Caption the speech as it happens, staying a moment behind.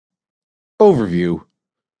Overview.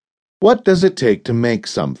 What does it take to make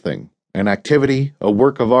something? An activity, a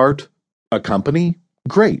work of art, a company?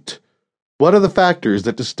 Great. What are the factors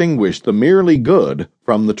that distinguish the merely good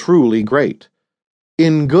from the truly great?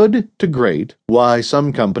 In Good to Great, Why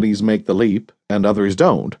Some Companies Make the Leap and Others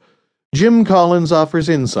Don't, Jim Collins offers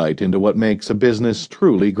insight into what makes a business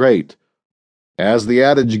truly great. As the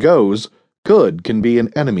adage goes, good can be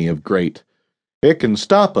an enemy of great. It can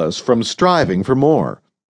stop us from striving for more.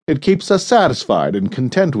 It keeps us satisfied and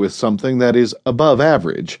content with something that is above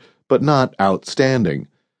average, but not outstanding.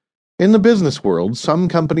 In the business world, some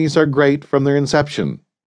companies are great from their inception.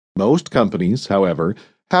 Most companies, however,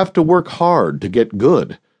 have to work hard to get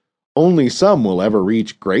good. Only some will ever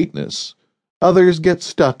reach greatness. Others get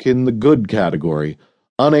stuck in the good category,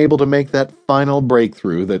 unable to make that final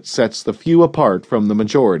breakthrough that sets the few apart from the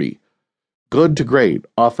majority. Good to Great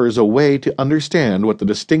offers a way to understand what the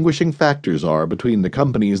distinguishing factors are between the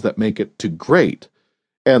companies that make it to great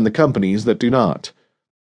and the companies that do not.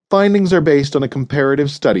 Findings are based on a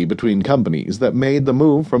comparative study between companies that made the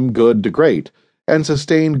move from good to great and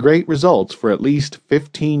sustained great results for at least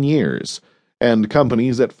 15 years, and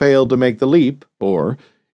companies that failed to make the leap, or,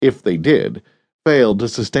 if they did, failed to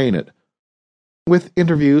sustain it. With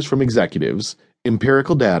interviews from executives,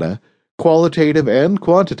 empirical data, qualitative and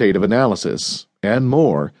quantitative analysis, and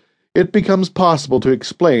more, it becomes possible to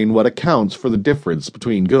explain what accounts for the difference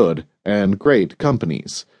between good and great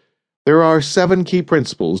companies. There are 7 key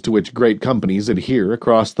principles to which great companies adhere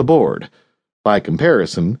across the board. By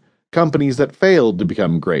comparison, companies that failed to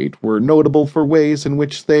become great were notable for ways in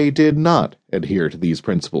which they did not adhere to these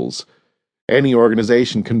principles. Any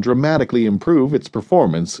organization can dramatically improve its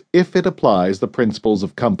performance if it applies the principles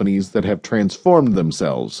of companies that have transformed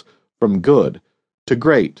themselves from good to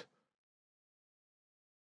great.